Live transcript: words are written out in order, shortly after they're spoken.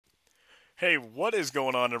Hey, what is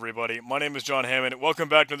going on, everybody? My name is John Hammond. Welcome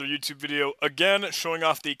back to another YouTube video. Again, showing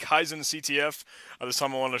off the KaizenCTF. This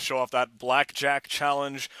time I want to show off that Blackjack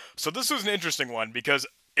challenge. So this was an interesting one because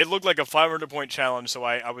it looked like a 500-point challenge, so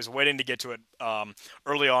I was waiting to get to it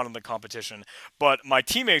early on in the competition. But my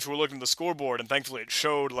teammates were looking at the scoreboard, and thankfully it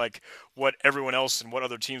showed like what everyone else and what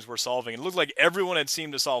other teams were solving. It looked like everyone had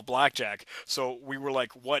seemed to solve Blackjack. So we were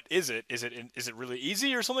like, "What is it? Is it really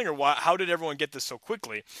easy or something? Or why, how did everyone get this so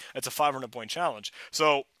quickly?" It's a 500-point challenge.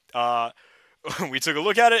 So we took a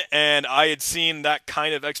look at it, and I had seen that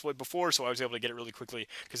kind of exploit before, so I was able to get it really quickly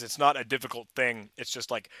because it's not a difficult thing. It's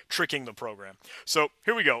just like tricking the program. So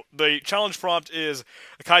here we go. The challenge prompt is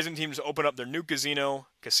the Kaizen teams open up their new casino,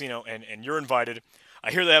 and you're invited.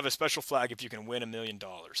 I hear they have a special flag if you can win $1 million.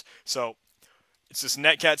 So it's this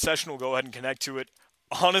netcat session. We'll go ahead and connect to it.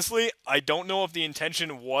 Honestly, I don't know if the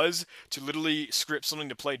intention was to literally script something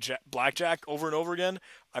to play blackjack over and over again.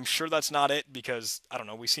 I'm sure that's not it because, I don't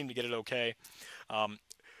know, we seem to get it okay.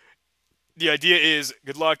 The idea is,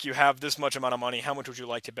 good luck, you have this much amount of money, how much would you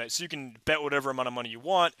like to bet? So you can bet whatever amount of money you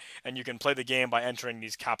want, and you can play the game by entering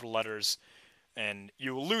these capital letters, and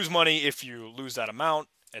you will lose money if you lose that amount,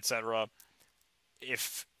 etc.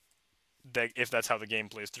 If that's how the game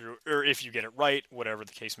plays through, or if you get it right, whatever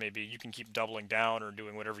the case may be. You can keep doubling down or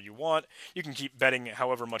doing whatever you want. You can keep betting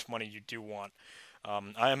however much money you do want.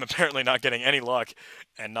 I am apparently not getting any luck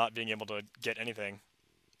and not being able to get anything.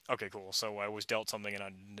 Okay, cool. So I was dealt something and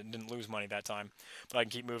I didn't lose money that time. But I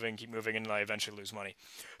can keep moving, and I eventually lose money.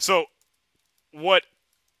 So what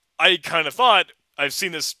I kind of thought, I've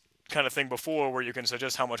seen this kind of thing before where you can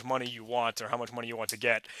suggest how much money you want or how much money you want to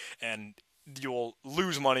get, and you'll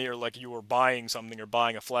lose money, or like you are buying something or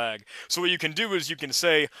buying a flag. So what you can do is you can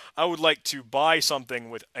say, I would like to buy something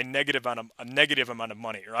with a negative amount of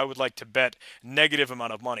money, or I would like to bet negative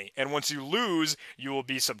amount of money. And once you lose, you will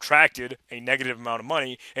be subtracted a negative amount of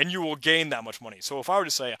money, and you will gain that much money. So if I were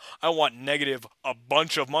to say I want negative a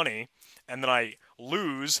bunch of money, and then I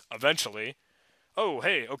lose eventually, oh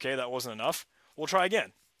hey, okay, that wasn't enough. We'll try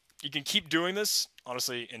again. You can keep doing this,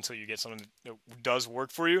 honestly, until you get something that does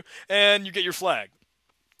work for you, and you get your flag.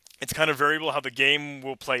 It's kind of variable how the game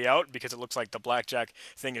will play out because it looks like the blackjack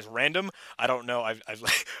thing is random. I don't know. I've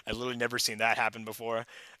literally never seen that happen before.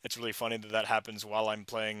 It's really funny that that happens while I'm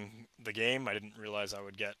playing the game. I didn't realize I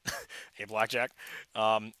would get a blackjack.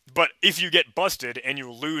 But if you get busted and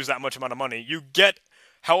you lose that much amount of money, you get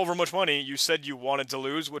however much money you said you wanted to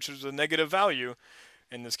lose, which is a negative value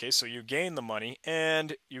in this case. So you gain the money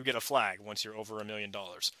and you get a flag once you're over $1 million.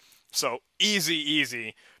 So easy,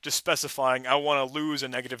 easy. Just specifying I want to lose a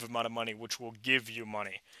negative amount of money, which will give you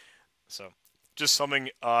money. So just something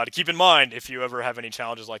to keep in mind if you ever have any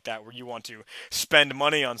challenges like that where you want to spend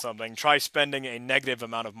money on something. Try spending a negative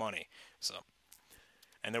amount of money. So,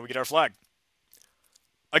 and then we get our flag.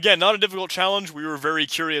 Again, not a difficult challenge. We were very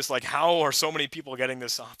curious, like, how are so many people getting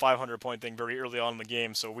this 500-point thing very early on in the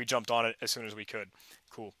game, so we jumped on it as soon as we could.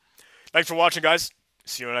 Cool. Thanks for watching, guys.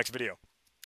 See you in the next video.